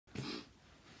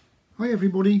Hi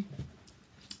everybody,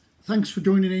 thanks for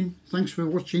joining in, thanks for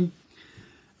watching.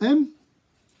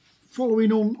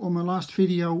 Following on my last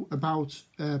video about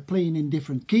playing in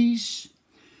different keys,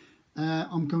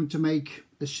 I'm going to make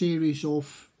a series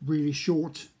of really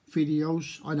short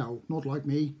videos. I know, not like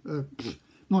me,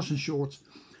 nice and short,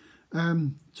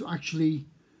 to actually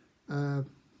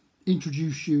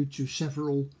introduce you to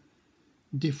several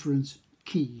different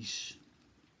keys.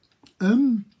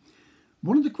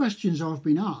 One of the questions I've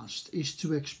been asked is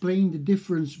to explain the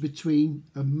difference between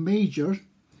a major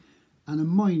and a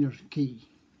minor key.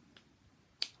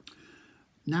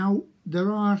 Now,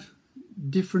 there are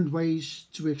different ways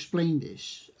to explain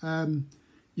this.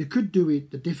 You could do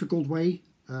it the difficult way,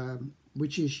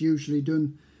 which is usually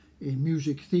done in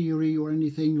music theory or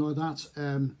anything like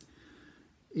that.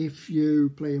 If you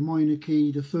play a minor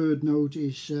key, the third note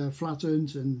is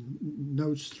flattened, and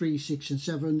notes 3, 6 and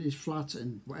 7 is flat,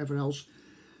 and whatever else.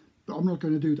 But I'm not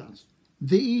going to do that.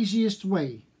 The easiest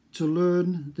way to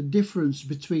learn the difference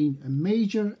between a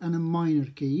major and a minor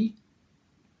key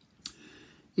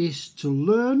is to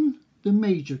learn the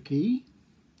major key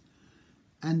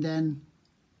and then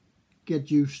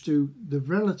get used to the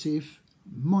relative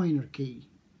minor key.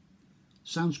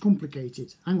 Sounds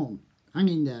complicated. Hang on, hang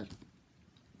in there.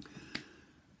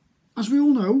 As we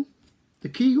all know, the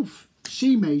key of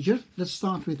C major, let's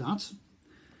start with that,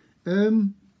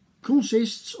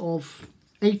 consists of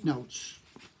 8 notes.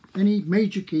 Any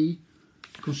major key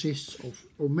consists of,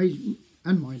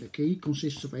 and minor key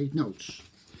consists of 8 notes.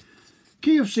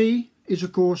 Key of C is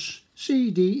of course C,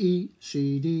 D, E,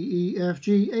 C, D, E, F,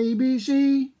 G, A, B,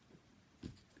 C.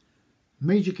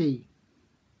 Major key.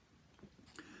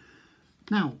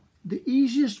 Now, the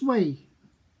easiest way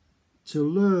to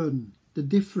learn the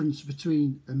difference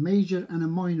between a major and a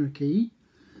minor key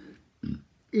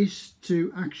is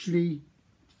to actually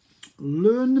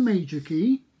learn the major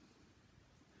key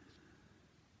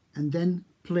and then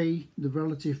play the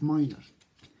relative minor.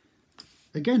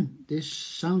 Again, this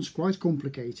sounds quite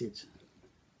complicated.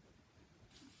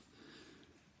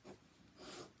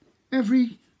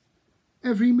 Every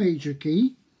major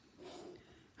key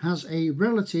has a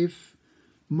relative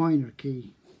minor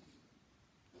key.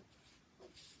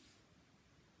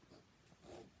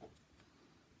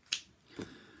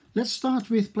 Let's start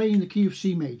with playing the key of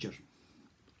C major.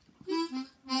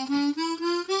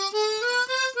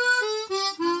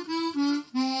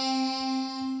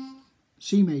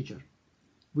 C major.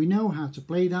 We know how to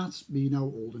play that, we know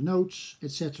all the notes,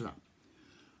 etc.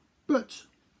 But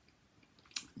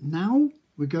now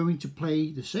we're going to play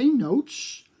the same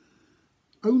notes,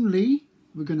 only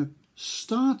we're going to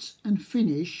start and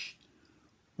finish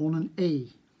on an A.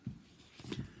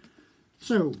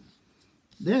 So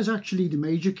there's actually the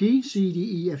major key, C, D,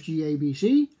 E, F, G, A, B,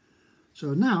 C.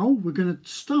 So now we're going to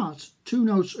start 2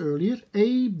 notes earlier,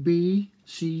 A, B,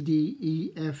 C, D, E,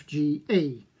 F, G,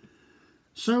 A.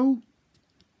 So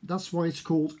that's why it's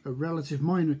called a relative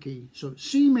minor key. So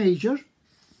C major,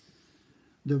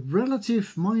 the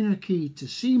relative minor key to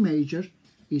C major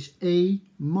is A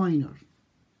minor.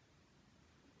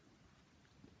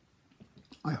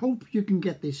 I hope you can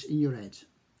get this in your head.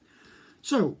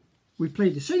 So we play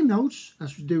the same notes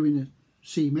as we do in a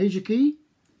C major key,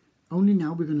 only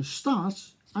now we're going to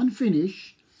start and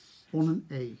finish on an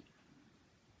A.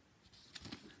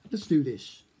 Let's do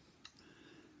this.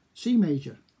 C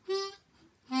major.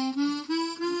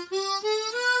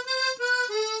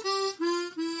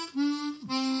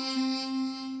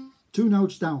 Two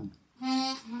notes down.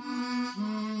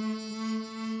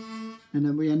 And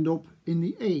then we end up in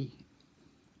the A.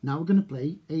 Now we're going to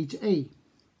play A to A.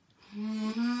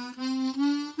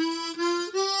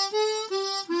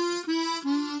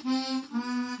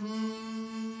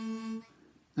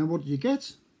 And what do you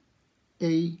get?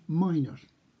 A minor.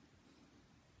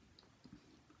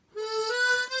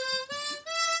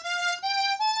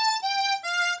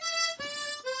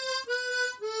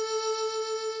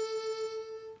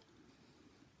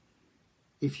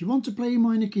 If you want to play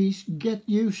minor keys, get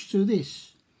used to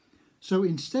this. So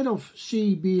instead of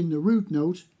C being the root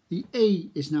note, the A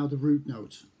is now the root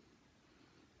note.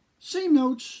 Same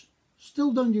notes,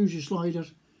 still don't use your slider,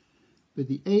 but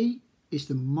the A is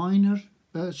the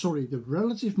the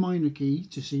relative minor key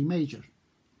to C major.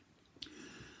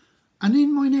 And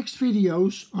in my next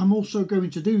videos, I'm also going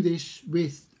to do this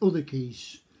with other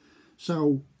keys.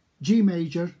 So G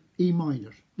major, E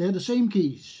minor, they're the same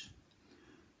keys.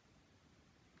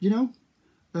 You know,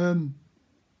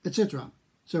 etc.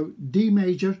 So D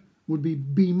major would be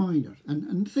B minor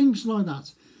and things like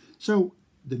that. So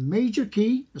the major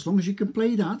key, as long as you can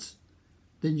play that,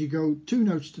 then you go 2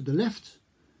 notes to the left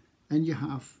and you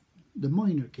have the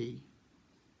minor key.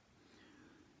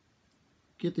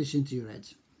 get this into your head.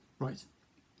 Right.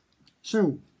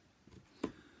 So,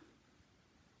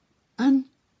 and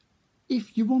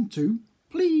if you want to,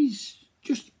 please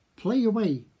just play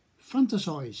away,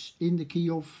 fantasize in the key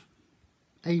of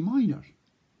A minor.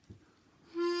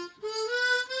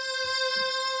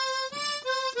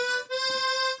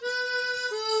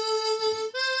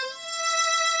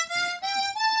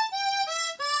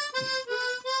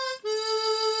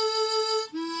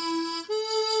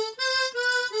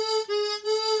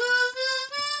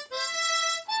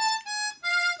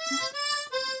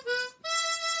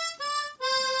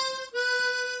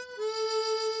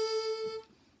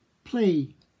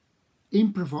 Play,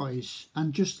 improvise,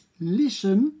 and just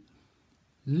listen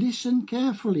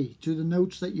carefully to the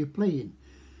notes that you're playing,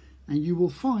 and you will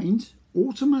find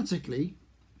automatically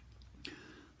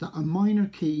that a minor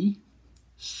key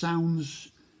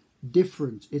sounds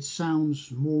different. It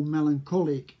sounds more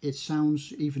melancholic, it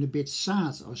sounds even a bit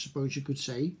sad, I suppose you could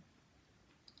say.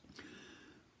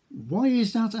 Why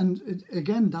is that? And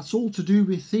again, that's all to do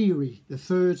with theory. The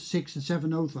third, sixth and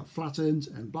seventh notes are flattened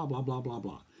and blah blah blah blah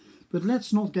blah. But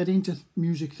let's not get into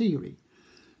music theory.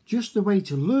 Just the way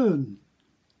to learn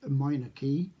a minor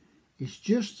key is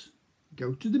just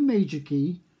go to the major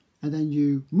key and then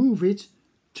you move it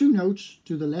 2 notes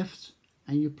to the left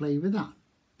and you play with that.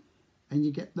 And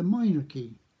you get the minor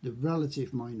key, the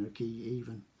relative minor key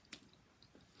even.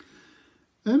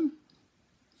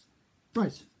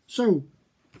 Right, so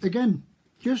again,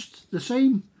 just the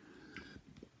same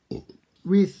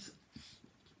with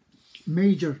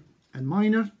major and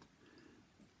minor.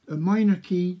 A minor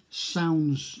key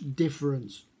sounds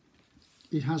different.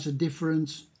 It has a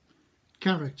different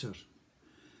character.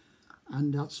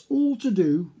 And that's all to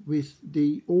do with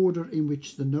the order in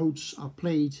which the notes are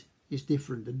played is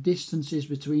different. The distances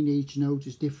between each note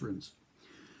is different.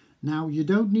 Now, you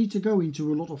don't need to go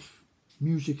into a lot of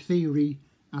music theory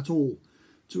at all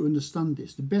to understand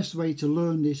this. The best way to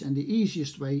learn this and the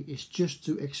easiest way is just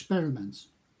to experiment.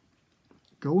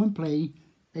 Go and play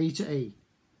A to A.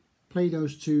 Play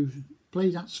those two,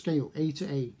 play that scale A to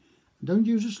A. Don't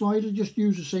use a slider, just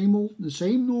use the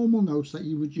same normal notes that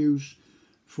you would use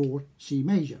for C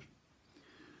major.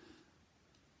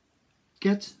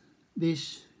 Get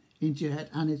this into your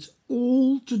head, and it's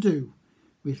all to do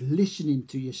with listening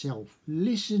to yourself,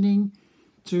 listening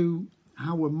to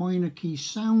how a minor key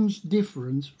sounds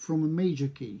different from a major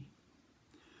key.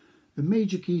 A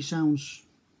major key sounds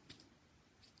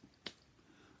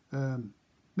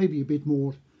maybe a bit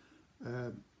more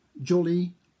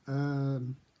jolly, a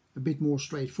bit more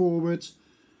straightforward.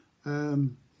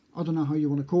 I don't know how you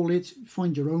want to call it.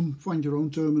 Find your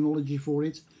own terminology for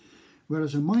it.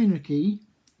 Whereas a minor key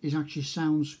actually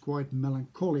sounds quite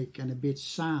melancholic and a bit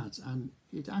sad, and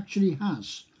it actually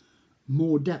has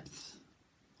more depth,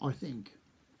 I think.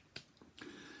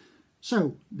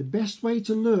 So the best way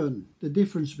to learn the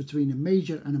difference between a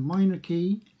major and a minor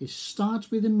key is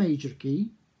start with a major key,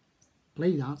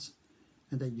 play that,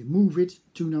 and then you move it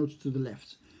 2 notes to the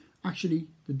left. Actually,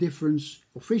 the difference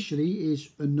officially is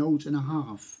a note and a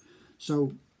half.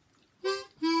 So,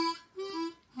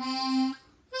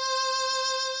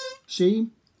 C,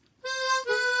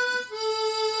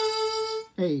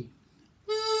 A.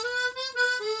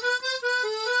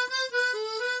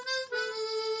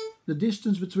 The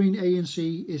distance between A and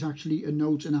C is actually a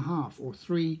note and a half, or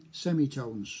 3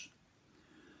 semitones.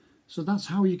 So that's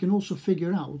how you can also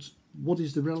figure out what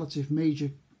is the relative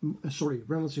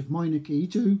minor key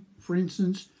to, for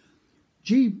instance,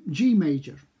 G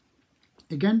major.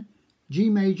 Again, G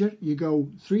major, you go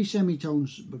 3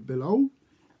 semitones below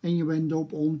and you end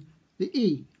up on the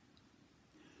E.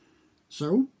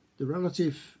 So the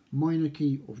relative minor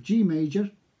key of G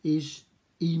major is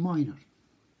E minor.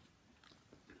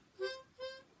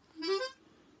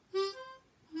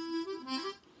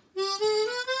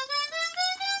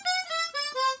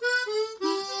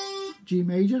 G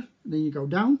major, then you go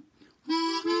down.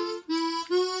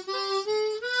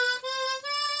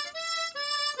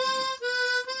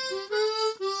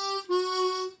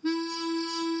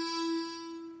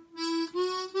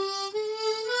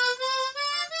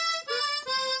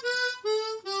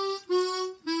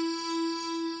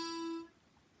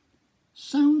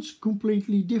 Sounds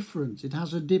completely different. It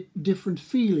has a different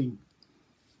feeling.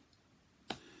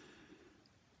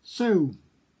 So,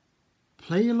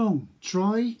 play along.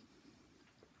 Try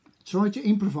to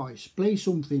improvise. Play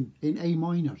something in A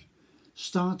minor.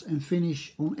 Start and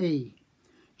finish on A.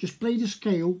 Just play the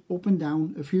scale up and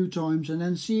down a few times and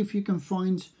then see if you can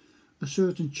find a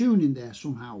certain tune in there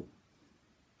somehow.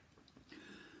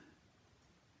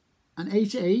 And A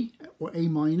to A or A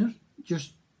minor,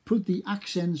 just put the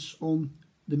accents on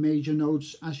the major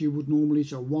notes as you would normally.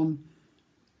 So 1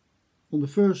 on the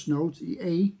first note, the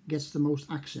A gets the most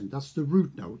accent. That's the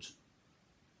root note.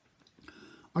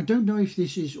 I don't know if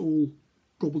this is all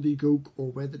gobbledygook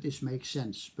or whether this makes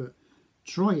sense, but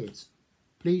try it.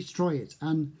 Please try it.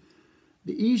 And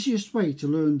the easiest way to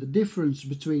learn the difference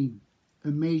between a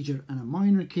major and a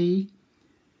minor key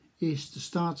is to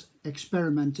start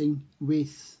experimenting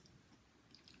with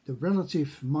the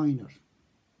relative minor.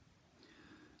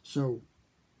 So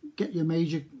get your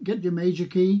major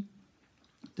key,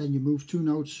 then you move 2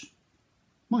 notes,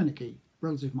 minor key,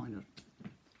 relative minor.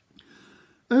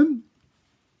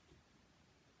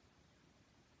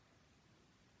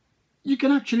 You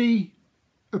can actually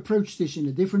approach this in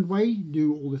a different way,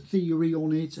 do all the theory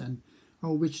on it and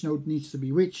which note needs to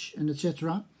be which and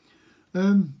etc.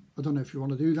 I don't know if you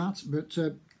want to do that, but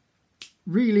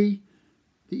really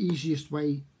the easiest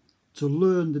way to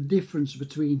learn the difference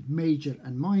between major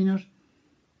and minor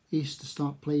is to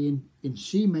start playing in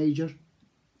C major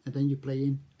and then you play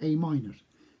in A minor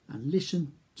and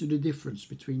listen to the difference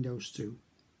between those two.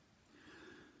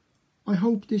 I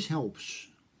hope this helps.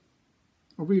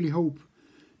 I really hope.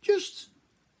 Just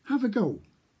have a go.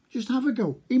 Just have a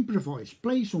go. Improvise.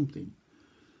 Play something.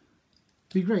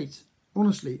 Be great,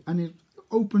 honestly. And it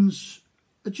opens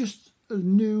just a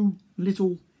new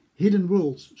little hidden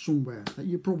world somewhere that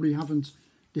you probably haven't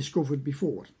discovered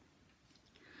before.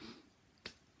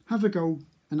 Have a go,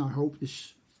 and I hope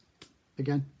this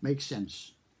again makes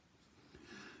sense.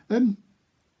 Again,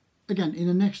 in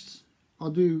the next,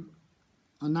 I'm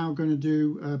now going to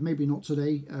do, maybe not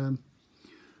today,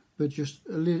 but just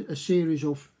a series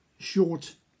of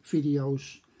short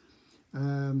videos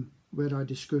where I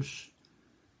discuss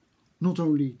not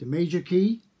only the major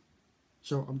key,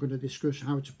 so I'm going to discuss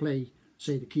how to play,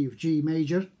 say, the key of G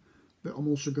major, but I'm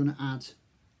also going to add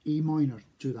E minor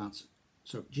to that.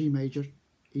 So G major,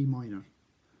 E minor,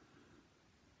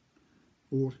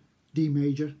 or D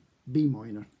major, B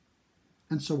minor,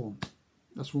 and so on.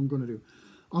 That's what I'm going to do.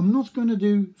 I'm not going to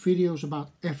do videos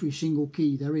about every single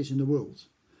key there is in the world.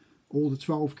 All the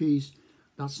 12 keys,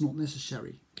 that's not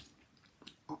necessary.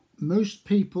 Most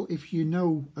people, if you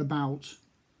know about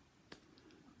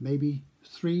maybe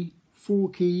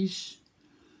 3-4 keys,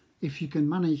 if you can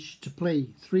manage to play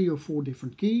 3 or 4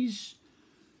 different keys,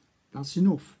 that's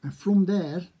enough. And from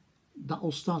there, that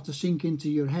will start to sink into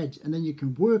your head, and then you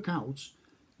can work out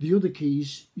the other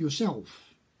keys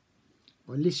yourself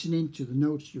by listening to the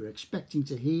notes you're expecting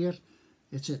to hear,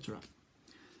 etc.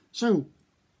 So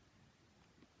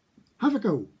have a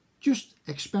go. Just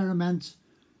experiment,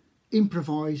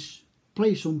 improvise,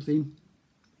 play something,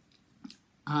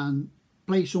 and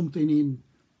play something in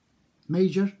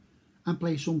major and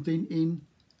play something in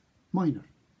minor.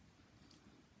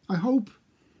 I hope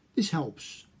this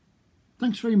helps.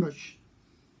 Thanks very much.